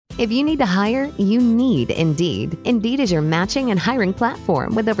If you need to hire, you need Indeed. Indeed is your matching and hiring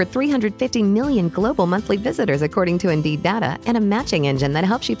platform with over 350 million global monthly visitors according to Indeed data and a matching engine that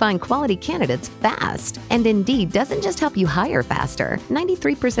helps you find quality candidates fast. And Indeed doesn't just help you hire faster.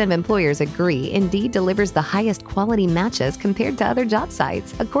 93% of employers agree Indeed delivers the highest quality matches compared to other job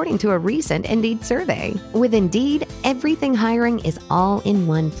sites, according to a recent Indeed survey. With Indeed, everything hiring is all in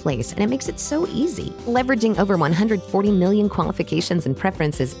one place, and it makes it so easy. Leveraging over 140 million qualifications and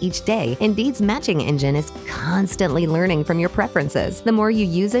preferences each day, Indeed's matching engine is constantly learning from your preferences. The more you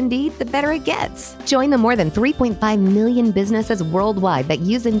use Indeed, the better it gets. Join the more than 3.5 million businesses worldwide that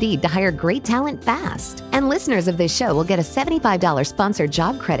use Indeed to hire great talent fast. And listeners of this show will get a $75 sponsored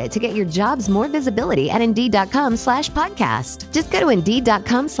job credit to get your jobs more visibility at Indeed.com/podcast. Just go to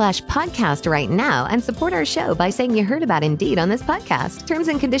Indeed.com/podcast right now and support our show by saying you heard about Indeed on this podcast. Terms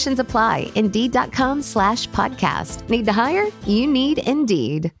and conditions apply. Indeed.com/podcast. Need to hire? You need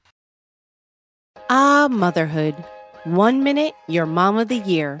Indeed. Motherhood. 1 minute, you're mom of the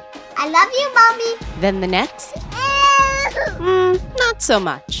year. I love you, Mommy. Then the next, not so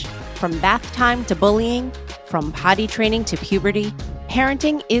much. From bath time to bullying, from potty training to puberty,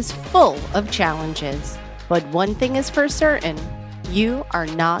 parenting is full of challenges. But one thing is for certain, you are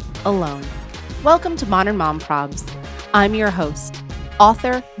not alone. Welcome to Modern Mom Probs. I'm your host,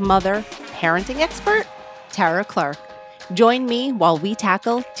 author, mother, parenting expert, Tara Clark. Join me while we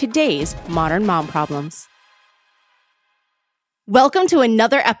tackle today's modern mom problems. Welcome to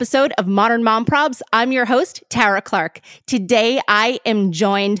another episode of Modern Mom Probs. I'm your host, Tara Clark. Today, I am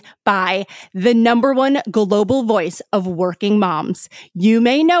joined by the #1 global voice of working moms. You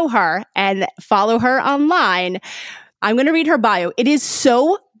may know her and follow her online. I'm going to read her bio. It is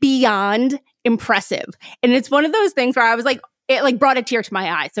so beyond impressive. And it's one of those things where I was like, it brought a tear to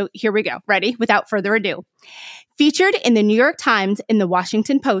my eye. So here we go. Ready? Without further ado. Featured in the New York Times and the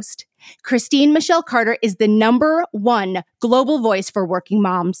Washington Post, Christine Michel Carter is the #1 global voice for working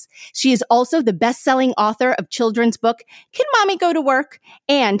moms. She is also the best-selling author of children's book, Can Mommy Go to Work?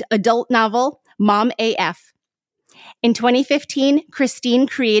 And adult novel, Mom AF. In 2015, Christine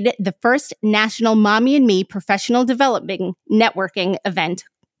created the first national Mommy and Me professional development networking event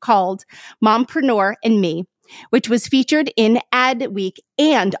called Mompreneur and Me, which was featured in Adweek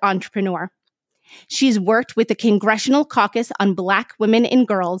and Entrepreneur. She's worked with the Congressional Caucus on Black Women and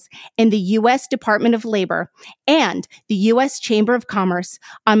Girls in the U.S. Department of Labor and the U.S. Chamber of Commerce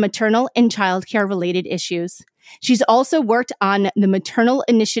on maternal and child care related issues. She's also worked on the maternal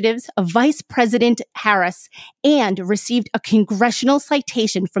initiatives of Vice President Harris and received a congressional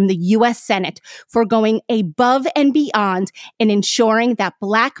citation from the U.S. Senate for going above and beyond in ensuring that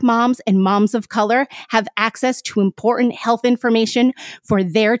Black moms and moms of color have access to important health information for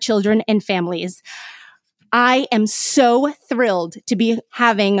their children and families. I am so thrilled to be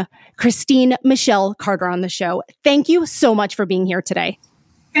having Christine Michel Carter on the show. Thank you so much for being here today.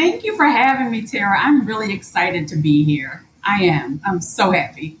 Thank you for having me, Tara. I'm really excited to be here. I am. I'm so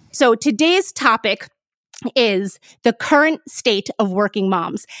happy. So today's topic is the current state of working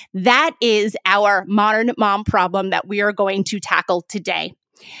moms. That is our modern mom problem that we are going to tackle today.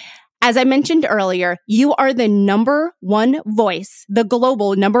 As I mentioned earlier, you are the #1 voice, the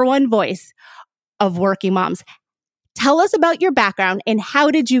global #1 voice of working moms. Tell us about your background and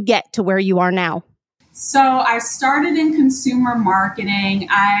how did you get to where you are now? So I started in consumer marketing.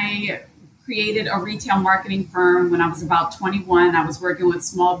 I created a retail marketing firm when I was about 21. I was working with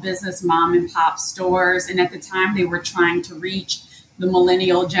small business mom and pop stores. And at the time, they were trying to reach the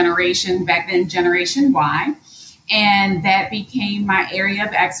millennial generation, back then Generation Y. And that became my area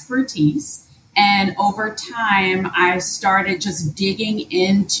of expertise. And over time, I started just digging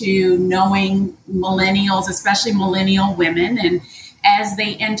into knowing millennials, especially millennial women. And as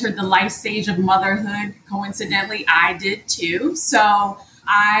they entered the life stage of motherhood, coincidentally, I did too. So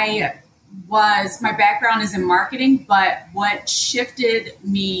my background is in marketing, but what shifted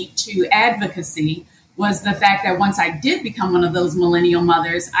me to advocacy was the fact that once I did become one of those millennial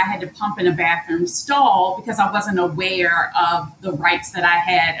mothers, I had to pump in a bathroom stall because I wasn't aware of the rights that I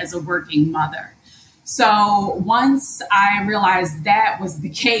had as a working mother. So once I realized that was the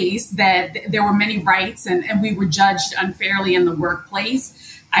case, that there were many rights and we were judged unfairly in the workplace,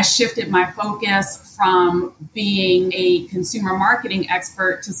 I shifted my focus from being a consumer marketing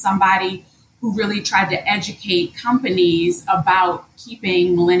expert to somebody who really tried to educate companies about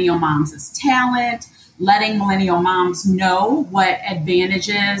keeping millennial moms as talent, letting millennial moms know what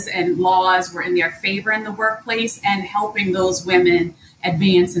advantages and laws were in their favor in the workplace, and helping those women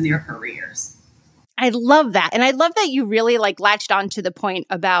advance in their careers. I love that. And I love that you really latched on to the point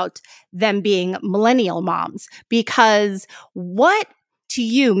about them being millennial moms, because what to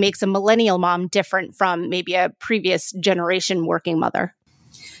you makes a millennial mom different from maybe a previous generation working mother?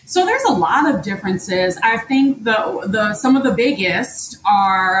 So there's a lot of differences. I think the some of the biggest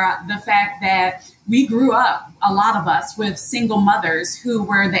are the fact that we grew up, a lot of us, with single mothers who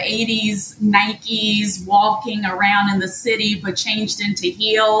were the 80s Nikes walking around in the city but changed into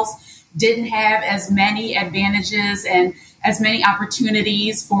heels, didn't have as many advantages and as many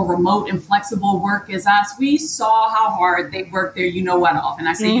opportunities for remote and flexible work as us. We saw how hard they worked their you-know-what off. And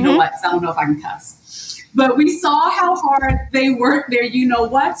I say you know what because I don't know if I can cuss. But we saw how hard they worked their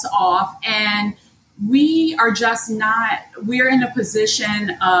you-know-whats off. And we are just not, we're in a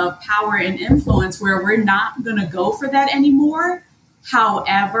position of power and influence where we're not going to go for that anymore.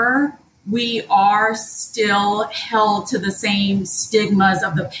 However, we are still held to the same stigmas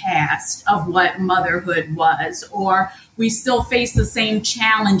of the past of what motherhood was, or we still face the same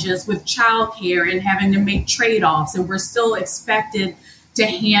challenges with childcare and having to make trade-offs. And we're still expected to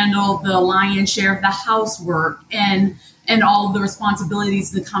handle the lion's share of the housework and all of the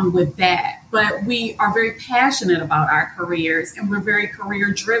responsibilities that come with that. But we are very passionate about our careers and we're very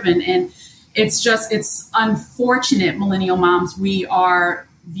career driven. And it's unfortunate, millennial moms, we are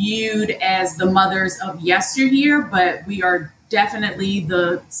viewed as the mothers of yesteryear, but we are definitely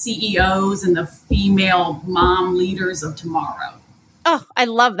the CEOs and the female mom leaders of tomorrow. Oh, I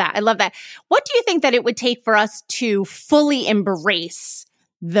love that. I love that. What do you think that it would take for us to fully embrace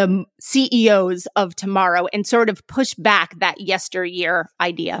the CEOs of tomorrow and sort of push back that yesteryear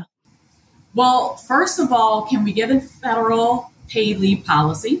idea? Well, first of all, can we get a federal paid leave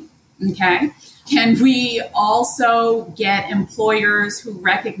policy? Okay. Can we also get employers who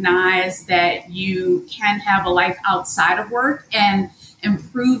recognize that you can have a life outside of work, and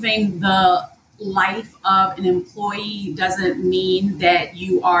improving the life of an employee doesn't mean that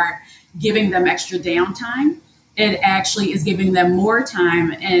you are giving them extra downtime. It actually is giving them more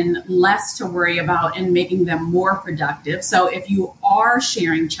time and less to worry about and making them more productive. So if you are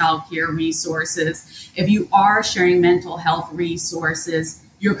sharing childcare resources, if you are sharing mental health resources,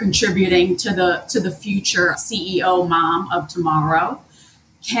 you're contributing to the future CEO mom of tomorrow.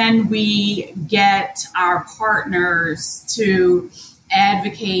 Can we get our partners to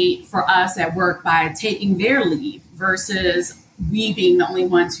advocate for us at work by taking their leave versus we being the only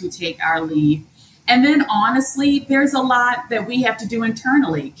ones who take our leave? And then honestly, there's a lot that we have to do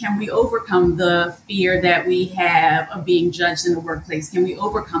internally. Can we overcome the fear that we have of being judged in the workplace? Can we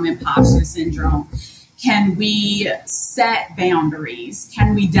overcome imposter syndrome? Can we set boundaries?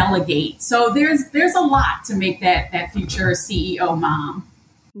 Can we delegate? So there's a lot to make that future CEO mom.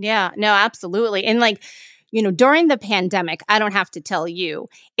 Yeah, no, absolutely. And during the pandemic, I don't have to tell you,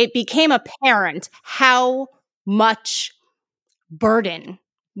 it became apparent how much burden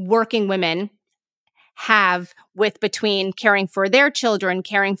working women have with between caring for their children,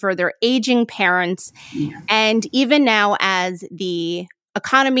 caring for their aging parents. Yeah. And even now, as the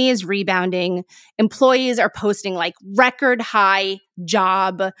economy is rebounding, employees are posting record high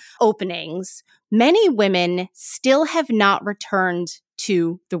job openings. Many women still have not returned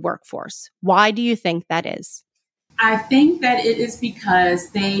to the workforce. Why do you think that is? I think that it is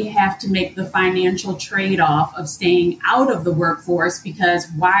because they have to make the financial trade-off of staying out of the workforce, because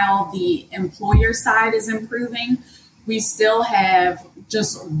while the employer side is improving, we still have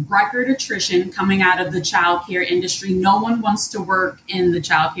just record attrition coming out of the childcare industry. No one wants to work in the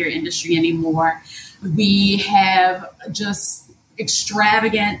childcare industry anymore. We have just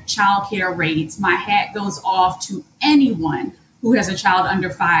extravagant childcare rates. My hat goes off to anyone who has a child under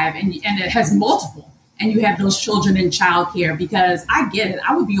 5 and it has multiple. And you have those children in childcare, because I get it.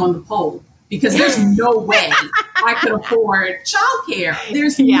 I would be on the pole because there's no way I could afford childcare.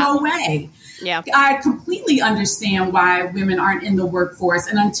 There's no way. Yeah. I completely understand why women aren't in the workforce.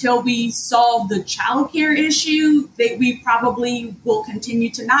 And until we solve the childcare issue, we probably will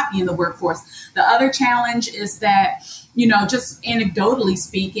continue to not be in the workforce. The other challenge is that, just anecdotally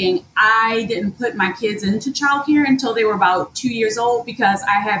speaking, I didn't put my kids into childcare until they were about 2 years old because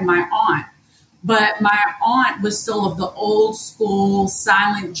I had my aunt. But my aunt was still of the old school,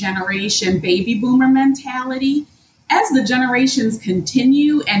 silent generation baby boomer mentality. As the generations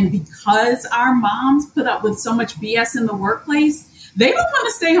continue, and because our moms put up with so much BS in the workplace, they don't want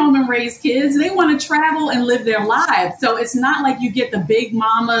to stay home and raise kids. They want to travel and live their lives. So it's not like you get the big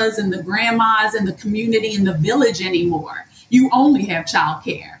mamas and the grandmas and the community and the village anymore. You only have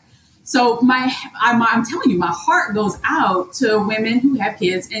childcare. So I'm telling you, my heart goes out to women who have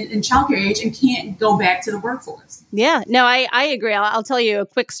kids in childcare age and can't go back to the workforce. Yeah, no, I agree. I'll tell you a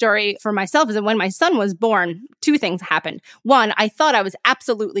quick story for myself is that when my son was born, two things happened. One, I thought I was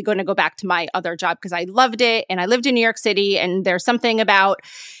absolutely going to go back to my other job because I loved it and I lived in New York City, and there's something about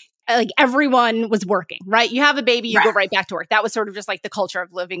like everyone was working, right? You have a baby, you go right back to work. That was sort of just like the culture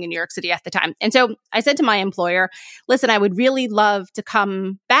of living in New York City at the time. And so I said to my employer, listen, I would really love to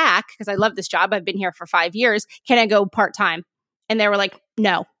come back because I love this job. I've been here for 5 years. Can I go part-time? And they were like,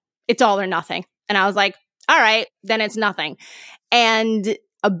 no, it's all or nothing. And I was like, all right, then it's nothing. And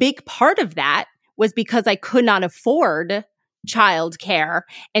a big part of that was because I could not afford childcare.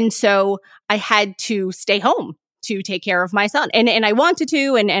 And so I had to stay home to take care of my son. And I wanted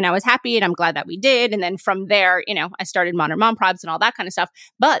to, and I was happy, and I'm glad that we did. And then from there, I started Modern Mom Probs and all that kind of stuff.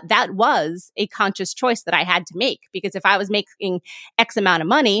 But that was a conscious choice that I had to make, because if I was making X amount of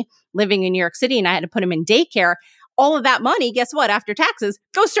money living in New York City and I had to put him in daycare, all of that money, guess what? After taxes,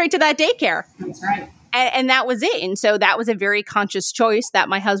 goes straight to that daycare. That's right. And that was it. And so that was a very conscious choice that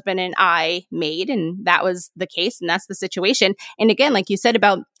my husband and I made. And that was the case. And that's the situation. And again, like you said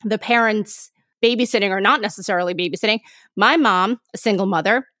about the parents babysitting or not necessarily babysitting, my mom, a single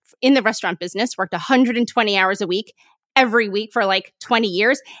mother in the restaurant business, worked 120 hours a week, every week for like 20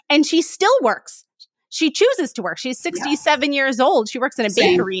 years. And she still works. She chooses to work. She's 67 years old. She works in a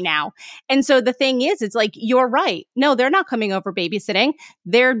bakery now. And so the thing is, it's like, you're right. No, they're not coming over babysitting.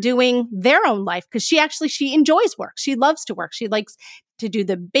 They're doing their own life because she enjoys work. She loves to work. She likes to do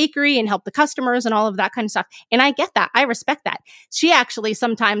the bakery and help the customers and all of that kind of stuff. And I get that. I respect that. She actually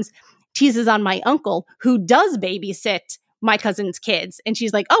sometimes teases on my uncle who does babysit my cousin's kids. And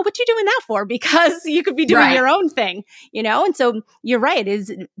she's like, oh, what you doing that for? Because you could be doing your own thing, And so you're right.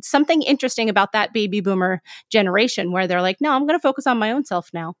 Is something interesting about that baby boomer generation where they're like, no, I'm going to focus on my own self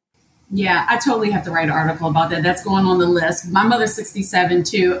now. Yeah, I totally have to write an article about that. That's going on the list. My mother's 67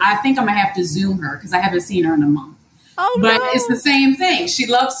 too. I think I'm going to have to Zoom her because I haven't seen her in a month. Oh, but no. It's the same thing. She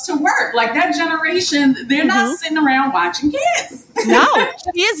loves to work. Like that generation, they're not sitting around watching kids. No,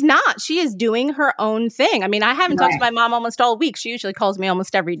 she is not. She is doing her own thing. I mean, I haven't talked to my mom almost all week. She usually calls me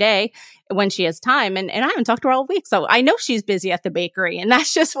almost every day when she has time. And I haven't talked to her all week. So I know she's busy at the bakery and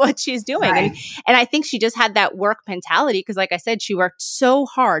that's just what she's doing. Right. And I think she just had that work mentality because like I said, she worked so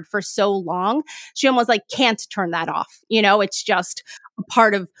hard for so long. She almost like can't turn that off. It's just a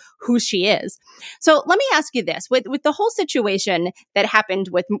part of who she is. So let me ask you this, with the whole situation that happened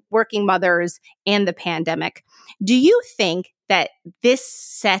with working mothers and the pandemic, do you think that this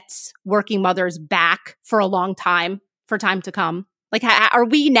sets working mothers back for a long time, for time to come? Like, are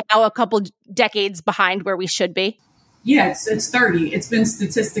we now a couple decades behind where we should be? Yeah, it's 30. It's been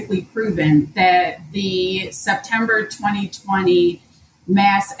statistically proven that the September 2020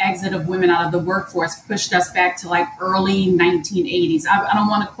 mass exit of women out of the workforce pushed us back to like early 1980s. I don't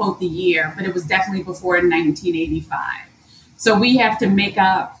want to quote the year, but it was definitely before 1985. So we have to make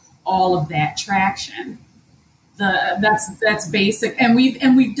up all of that traction. That's basic, and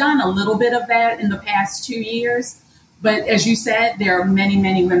we've done a little bit of that in the past 2 years. But as you said, there are many,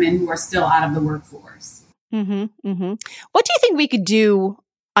 many women who are still out of the workforce. Mm-hmm, mm-hmm. What do you think we could do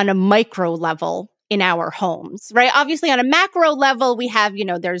on a micro level in our homes, right? Obviously, on a macro level, we have,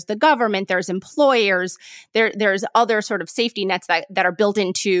 there's the government, there's employers, there's other sort of safety nets that are built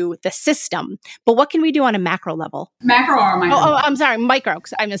into the system. But what can we do on a macro level? Macro or micro? Oh, I'm sorry, micro,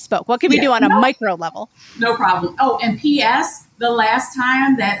 because I misspoke. What can we do on a micro level? No problem. Oh, and P.S., the last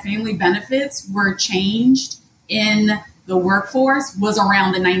time that family benefits were changed in the workforce was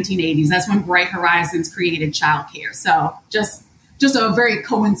around the 1980s. That's when Bright Horizons created childcare. So just a very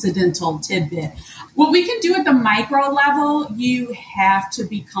coincidental tidbit. What we can do at the micro level, you have to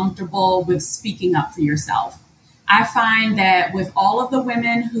be comfortable with speaking up for yourself. I find that with all of the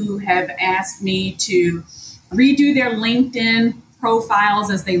women who have asked me to redo their LinkedIn profiles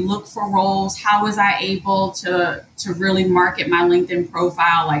as they look for roles, how was I able to really market my LinkedIn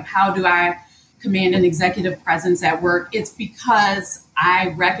profile? Like, how do I command an executive presence at work? It's because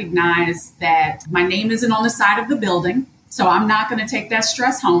I recognize that my name isn't on the side of the building. So I'm not going to take that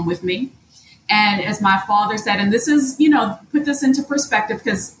stress home with me. And as my father said, and this is, put this into perspective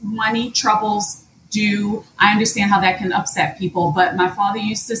because money troubles I understand how that can upset people. But my father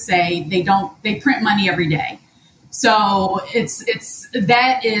used to say they print money every day. So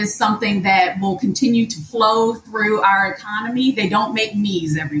that is something that will continue to flow through our economy. They don't make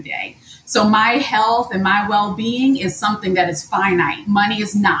me's every day. So my health and my well-being is something that is finite. Money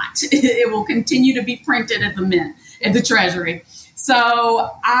is not. It will continue to be printed at the mint, at the Treasury. So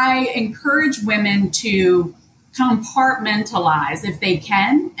I encourage women to compartmentalize if they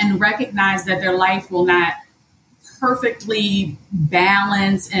can and recognize that their life will not perfectly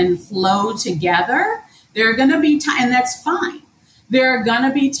balance and flow together. There are going to be times, and that's fine. There are going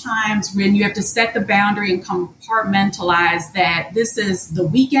to be times when you have to set the boundary and compartmentalize that this is the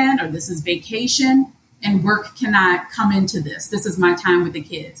weekend or this is vacation and work cannot come into this. This is my time with the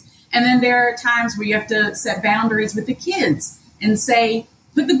kids. And then there are times where you have to set boundaries with the kids and say,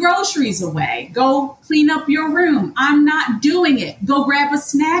 put the groceries away. Go clean up your room. I'm not doing it. Go grab a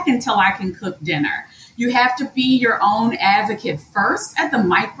snack until I can cook dinner. You have to be your own advocate first at the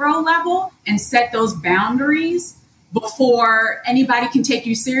micro level and set those boundaries before anybody can take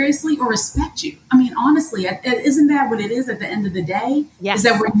you seriously or respect you. I mean, honestly, isn't that what it is at the end of the day? Yes. Is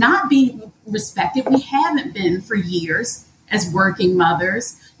that we're not being respected. We haven't been for years as working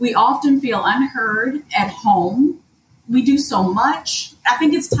mothers. We often feel unheard at home. We do so much. I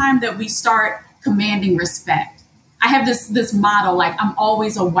think it's time that we start commanding respect. I have this motto, like, I'm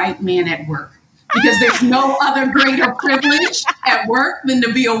always a white man at work. Because there's no other greater privilege at work than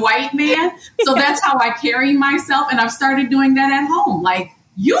to be a white man. So that's how I carry myself. And I've started doing that at home. Like,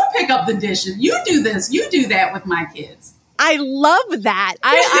 you pick up the dishes. You do this. You do that with my kids. I love that.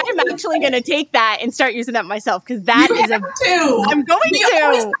 I'm actually going to take that and start using that myself because that you is have to. I'm going we to.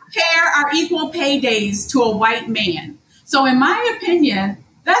 always compare our equal pay days to a white man. So in my opinion,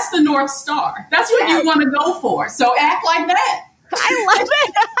 that's the North Star. That's what you want to go for. So act like that. I love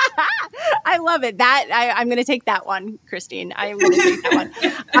it. I love it. I'm going to take that one, Christine. I'm going to take that one.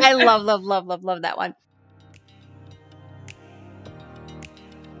 I love that one.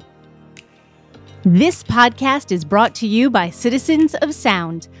 This podcast is brought to you by Citizens of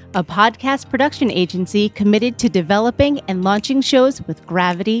Sound, a podcast production agency committed to developing and launching shows with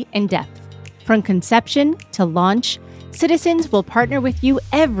gravity and depth. From conception to launch, Citizens will partner with you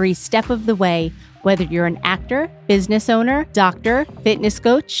every step of the way. Whether you're an actor, business owner, doctor, fitness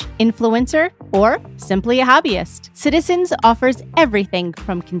coach, influencer, or simply a hobbyist, Citizens offers everything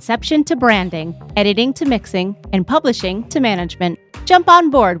from conception to branding, editing to mixing, and publishing to management. Jump on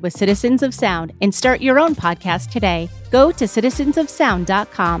board with Citizens of Sound and start your own podcast today. Go to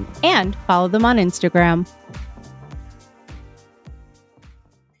citizensofsound.com and follow them on Instagram.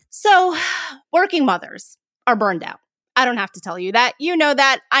 So, working mothers are burned out. I don't have to tell you that. You know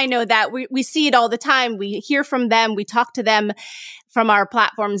that. I know that. We see it all the time. We hear from them. We talk to them from our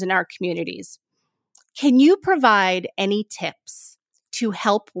platforms and our communities. Can you provide any tips to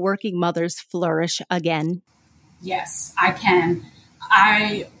help working mothers flourish again? Yes, I can.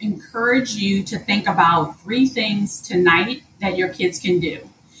 I encourage you to think about 3 things tonight that your kids can do.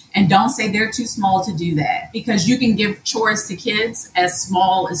 And don't say they're too small to do that, because you can give chores to kids as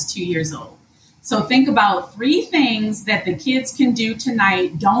small as 2 years old. So think about 3 things that the kids can do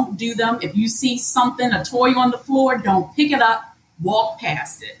tonight. Don't do them. If you see something, a toy on the floor, don't pick it up, walk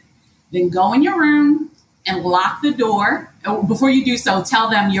past it. Then go in your room and lock the door. Before you do so, tell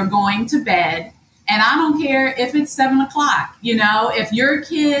them you're going to bed. And I don't care if it's 7 o'clock. You know, if your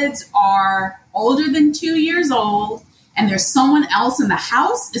kids are older than 2 years old and there's someone else in the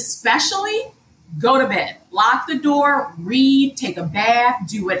house, especially, go to bed. Lock the door, read, take a bath,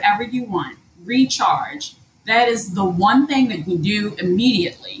 do whatever you want. Recharge. That is the one thing that you do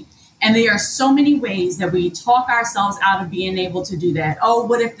immediately. And there are so many ways that we talk ourselves out of being able to do that. Oh,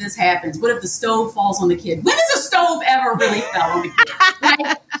 what if this happens? What if the stove falls on the kid? When has a stove ever really fell on the kid?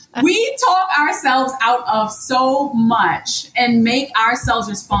 Like, we talk ourselves out of so much and make ourselves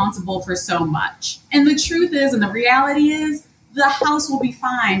responsible for so much. And the truth is, and the reality is, the house will be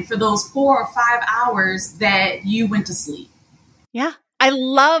fine for those 4 or 5 hours that you went to sleep. Yeah. I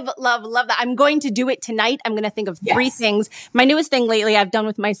love that. I'm going to do it tonight. I'm going to think of 3 things. My newest thing lately I've done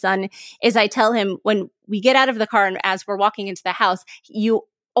with my son is I tell him when we get out of the car and as we're walking into the house, you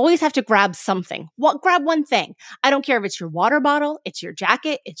always have to grab something. Grab one thing. I don't care if it's your water bottle, it's your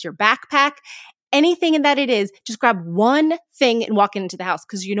jacket, it's your backpack, anything that it is, just grab one thing and walk into the house.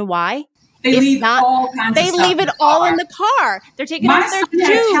 Because you know why? They leave all kinds of stuff. They leave it all in the car. They're taking off their shoes. My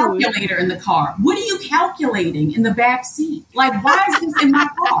son had a calculator in the car. What are you calculating in the back seat? Like, why is this in my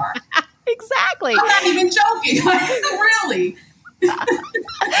car? Exactly. I'm not even joking. Like, really.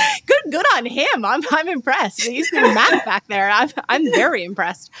 Good on him. I'm impressed. He's doing math back there. I'm very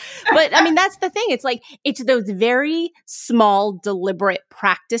impressed. But I mean, that's the thing. It's like, it's those very small, deliberate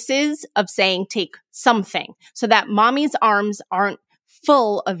practices of saying, take something so that mommy's arms aren't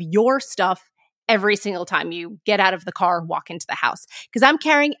full of your stuff every single time you get out of the car, walk into the house. Because I'm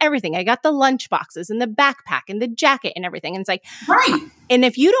carrying everything. I got the lunch boxes and the backpack and the jacket and everything. And it's like, right. And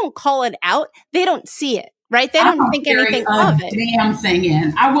if you don't call it out, they don't see it. right? They don't think anything of it. Damn thing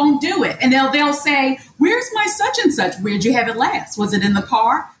in. I won't do it. And they'll say, "Where's my such and such? Where'd you have it last? Was it in the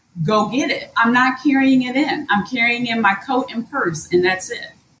car? Go get it." I'm not carrying it in. I'm carrying in my coat and purse, and that's it.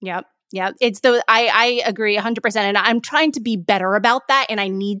 Yep. Yeah, I agree 100%. And I'm trying to be better about that. And I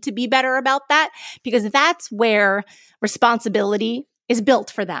need to be better about that because that's where responsibility is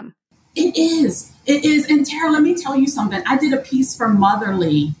built for them. It is. It is. And Tara, let me tell you something. I did a piece for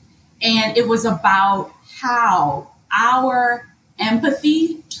Motherly, and it was about how our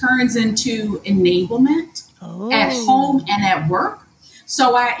empathy turns into enablement at home and at work.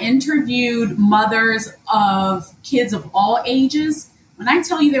 So I interviewed mothers of kids of all ages. When I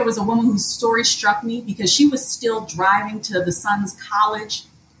tell you there was a woman whose story struck me because she was still driving to the son's college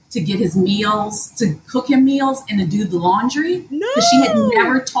to get his meals, to cook him meals and to do the laundry because she had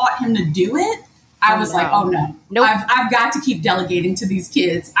never taught him to do it. I was like, oh no, nope. I've got to keep delegating to these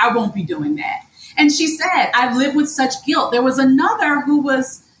kids. I won't be doing that. And she said, I live with such guilt. There was another who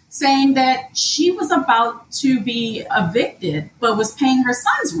was saying that she was about to be evicted, but was paying her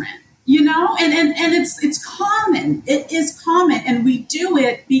son's rent. You know, and it's common. It is common. And we do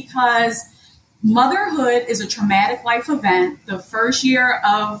it because motherhood is a traumatic life event. The first year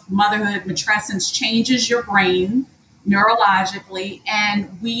of motherhood, matrescence changes your brain neurologically,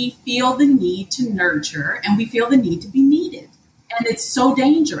 and we feel the need to nurture and we feel the need to be needed. And it's so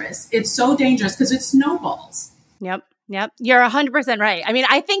dangerous. It's so dangerous because it snowballs. Yep. You're 100% right. I mean,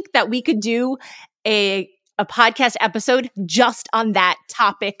 I think that we could do a podcast episode just on that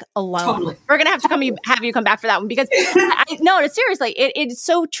topic alone. Totally. We're going to have to have you come back for that one because seriously, it's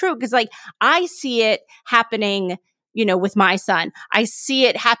so true. Cause like I see it happening, with my son, I see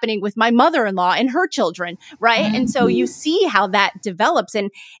it happening with my mother-in-law and her children. Right. Mm-hmm. And so you see how that develops.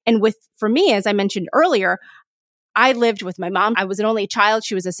 And for me, as I mentioned earlier, I lived with my mom. I was an only child.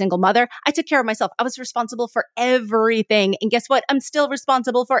 She was a single mother. I took care of myself. I was responsible for everything. And guess what? I'm still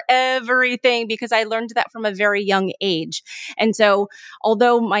responsible for everything because I learned that from a very young age. And so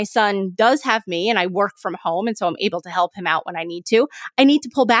although my son does have me and I work from home, and so I'm able to help him out when I need to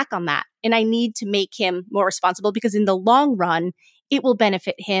pull back on that. And I need to make him more responsible because in the long run, it will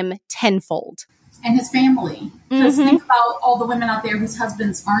benefit him tenfold. And his family. Because think about all the women out there whose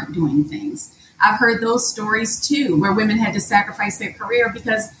husbands aren't doing things. I've heard those stories too, where women had to sacrifice their career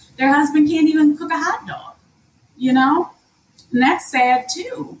because their husband can't even cook a hot dog, And that's sad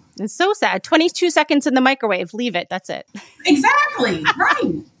too. It's so sad. 22 seconds in the microwave, leave it. That's it. Exactly.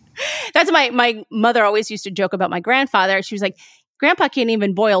 Right. That's my mother always used to joke about my grandfather. She was like, Grandpa can't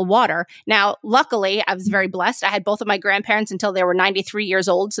even boil water. Now, luckily, I was very blessed. I had both of my grandparents until they were 93 years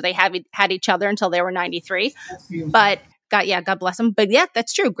old. So they had each other until they were 93. That's beautiful. But God bless him. But yeah,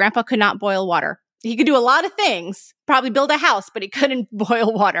 that's true. Grandpa could not boil water. He could do a lot of things, probably build a house, but he couldn't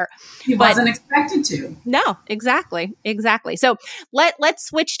boil water. He wasn't expected to. No, exactly. So let's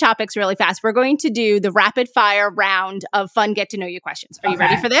switch topics really fast. We're going to do the rapid fire round of fun get to know you questions. Are you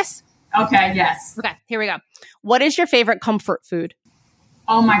ready for this? Okay, yes. Okay, here we go. What is your favorite comfort food?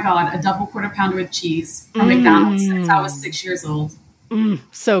 Oh my God, a double quarter pounder with cheese from McDonald's since I was 6 years old.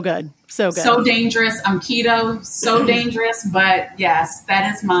 So good. So dangerous. I'm keto. So dangerous. But yes,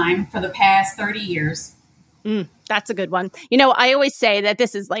 that is mine for the past 30 years. That's a good one. I always say that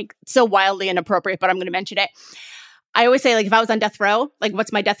this is like so wildly inappropriate, but I'm going to mention it. I always say, like, if I was on death row, like,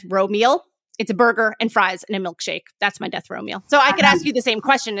 what's my death row meal? It's a burger and fries and a milkshake. That's my death row meal. So I could ask you the same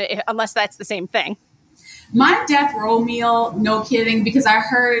question unless that's the same thing. My death row meal, no kidding, because I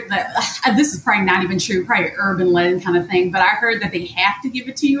heard that this is probably not even true, probably urban legend kind of thing, but I heard that they have to give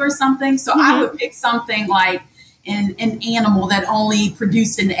it to you or something. So I would pick something like an animal that only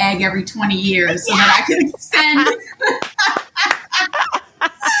produced an egg every 20 years so that I could extend.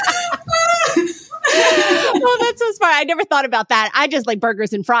 Oh, that's so smart. I never thought about that. I just like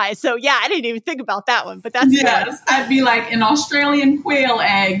burgers and fries. So yeah, I didn't even think about that one, but that's good. I'd be like an Australian quail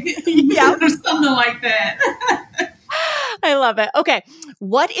egg or something like that. I love it. Okay.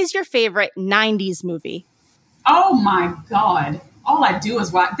 What is your favorite 90s movie? Oh my God. All I do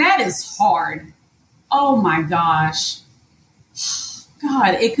is watch. That is hard. Oh my gosh.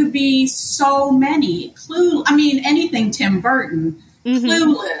 God, it could be so many. Anything Tim Burton.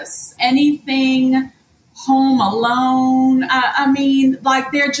 Clueless, anything Home Alone.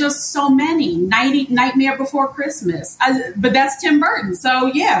 There are just so many. Nightmare Before Christmas. But that's Tim Burton. So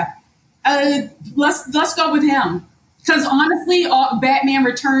yeah, let's go with him. Because honestly, Batman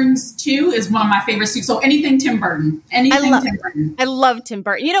Returns 2 is one of my favorites too. So anything Tim Burton. Tim Burton. I love Tim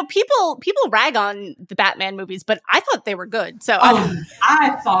Burton. People rag on the Batman movies, but I thought they were good. So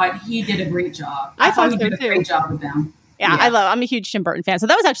I thought he did a great job. I thought he did a great job with them. Yeah, I'm a huge Tim Burton fan. So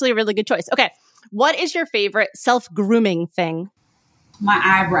that was actually a really good choice. Okay. What is your favorite self-grooming thing? My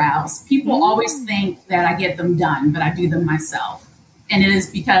eyebrows. People always think that I get them done, but I do them myself. And it is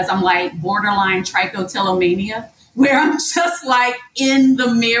because I'm like borderline trichotillomania, where I'm just like in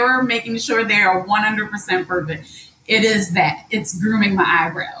the mirror, making sure they are 100% perfect. It is that. It's grooming my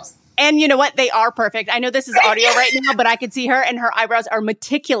eyebrows. And you know what? They are perfect. I know this is audio right now, but I can see her and her eyebrows are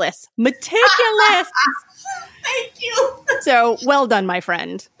meticulous. Meticulous. Thank you. So well done, my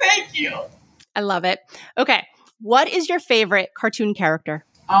friend. Thank you. I love it. Okay. What is your favorite cartoon character?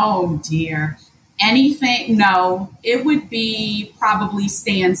 Oh, dear. Anything? No, it would be probably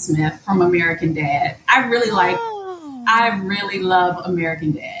Stan Smith from American Dad. I really love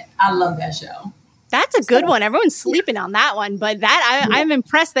American Dad. I love that show. That's a good one. Everyone's sleeping on that one, but I'm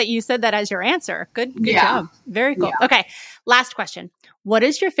impressed that you said that as your answer. Good job. Very cool. Yeah. Okay. Last question. What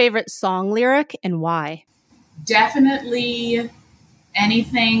is your favorite song lyric and why? Definitely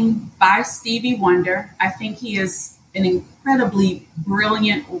anything by Stevie Wonder. I think he is an incredibly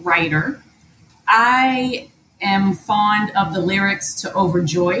brilliant writer. I am fond of the lyrics to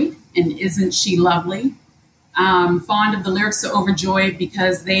Overjoyed and Isn't She Lovely? Fond of the lyrics to Overjoyed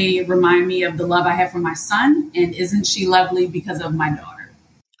because they remind me of the love I have for my son, and Isn't She Lovely because of my daughter.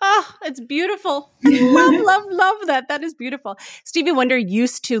 Oh, it's beautiful. I love that. That is beautiful. Stevie Wonder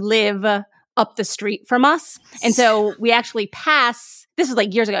used to live up the street from us. And so we actually this is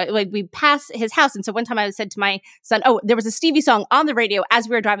like years ago, like we pass his house. And so one time I said to my son, oh, there was a Stevie song on the radio as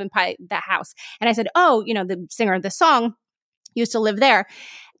we were driving by that house. And I said, oh, the singer of the song used to live there.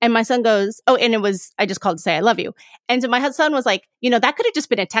 And my son goes, oh, and I just called to say I love you. And so my son was like, that could have just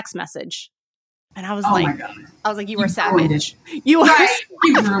been a text message. And I was my God. You were savage. You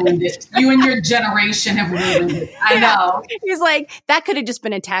ruined it. You and your generation have ruined it. I know. He's like, that could have just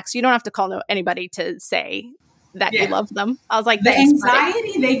been a text. You don't have to call anybody to say that you love them. I was like, the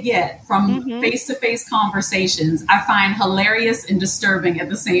anxiety they get from face-to-face conversations, I find hilarious and disturbing at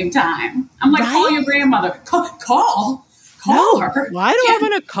the same time. I'm like, call your grandmother. Call her. Why do I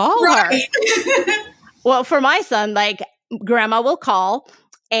want to call her? Well, for my son, like grandma will call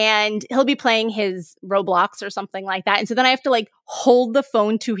and he'll be playing his Roblox or something like that. And so then I have to like hold the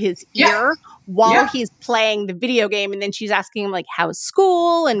phone to his ear while he's playing the video game. And then she's asking him like, how's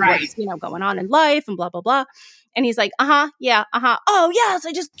school and what's, going on in life and blah, blah, blah. And he's like, yeah, oh, yes,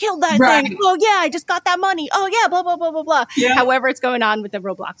 I just killed that thing. Oh, yeah, I just got that money. Oh, yeah, blah, blah, blah, blah, blah. Yeah. However, it's going on with the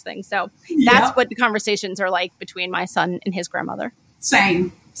Roblox thing. So that's what the conversations are like between my son and his grandmother.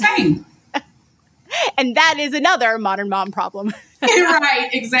 Same. And that is another modern mom problem. Right,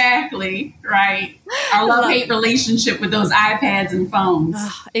 exactly. Right. Our love-hate relationship with those iPads and phones.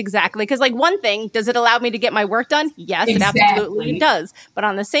 Exactly. Because like one thing, does it allow me to get my work done? Yes, exactly. It absolutely does. But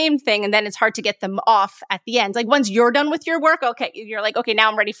on the same thing, and then it's hard to get them off at the end. Like once you're done with your work, okay, you're like, okay, now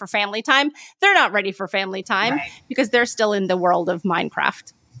I'm ready for family time. They're not ready for family time because they're still in the world of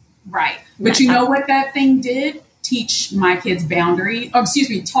Minecraft. Right. But you know what that thing did? Taught my kids boundaries.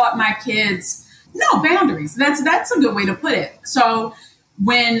 That's a good way to put it. So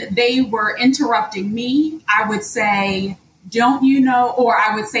when they were interrupting me, I would say, don't you know, or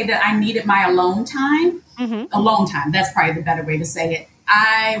I would say that I needed my alone time. Alone time. That's probably the better way to say it.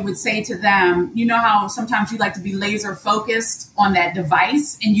 I would say to them, you know how sometimes you like to be laser focused on that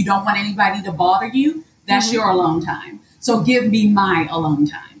device and you don't want anybody to bother you? That's your alone time. So give me my alone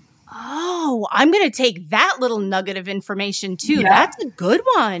time. Oh, I'm going to take that little nugget of information too. Yeah. That's a good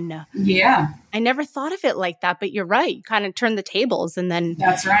one. Yeah. I never thought of it like that, but you're right. You kind of turn the tables and then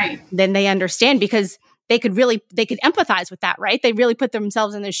that's right. Then they understand because they could empathize with that, right? They really put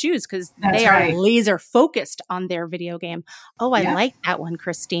themselves in their shoes because they are laser focused on their video game. Oh, I like that one,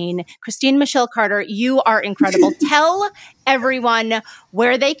 Christine. Christine Michel Carter, you are incredible. Tell everyone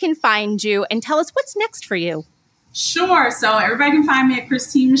where they can find you and tell us what's next for you. Sure. So everybody can find me at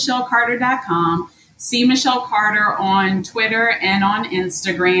ChristineMichelCarter.com. See Michelle Carter on Twitter and on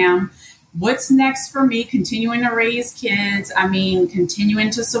Instagram. What's next for me? Continuing to raise kids.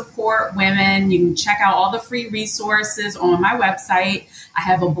 Continuing to support women. You can check out all the free resources on my website. I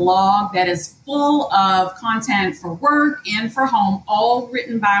have a blog that is full of content for work and for home, all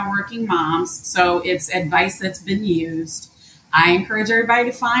written by working moms. So it's advice that's been used. I encourage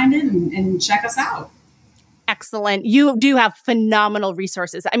everybody to find it and check us out. Excellent. You do have phenomenal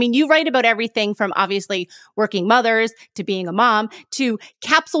resources. You write about everything from obviously working mothers to being a mom to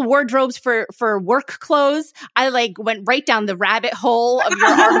capsule wardrobes for work clothes. I went right down the rabbit hole of your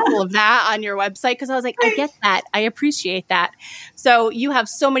article of that on your website because I was like, I get that. I appreciate that. So you have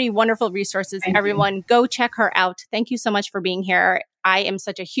so many wonderful resources. Everyone, go check her out. Thank you so much for being here. I am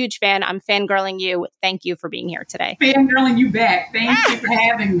such a huge fan. I'm fangirling you. Thank you for being here today. Fangirling you back. Thank you for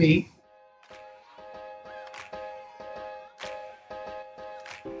having me.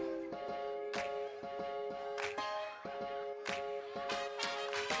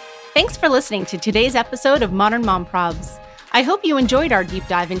 Thanks for listening to today's episode of Modern Mom Probs. I hope you enjoyed our deep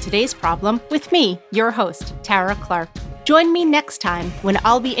dive in today's problem with me, your host, Tara Clark. Join me next time when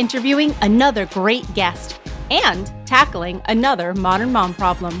I'll be interviewing another great guest and tackling another modern mom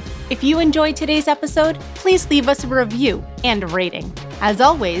problem. If you enjoyed today's episode, please leave us a review and a rating. As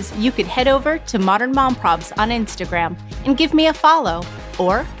always, you could head over to Modern Mom Probs on Instagram and give me a follow,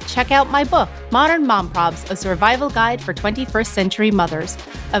 or check out my book, Modern Mom Probs, A Survival Guide for 21st Century Mothers,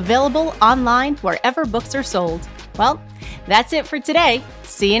 available online wherever books are sold. Well, that's it for today.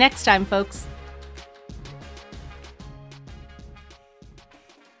 See you next time, folks.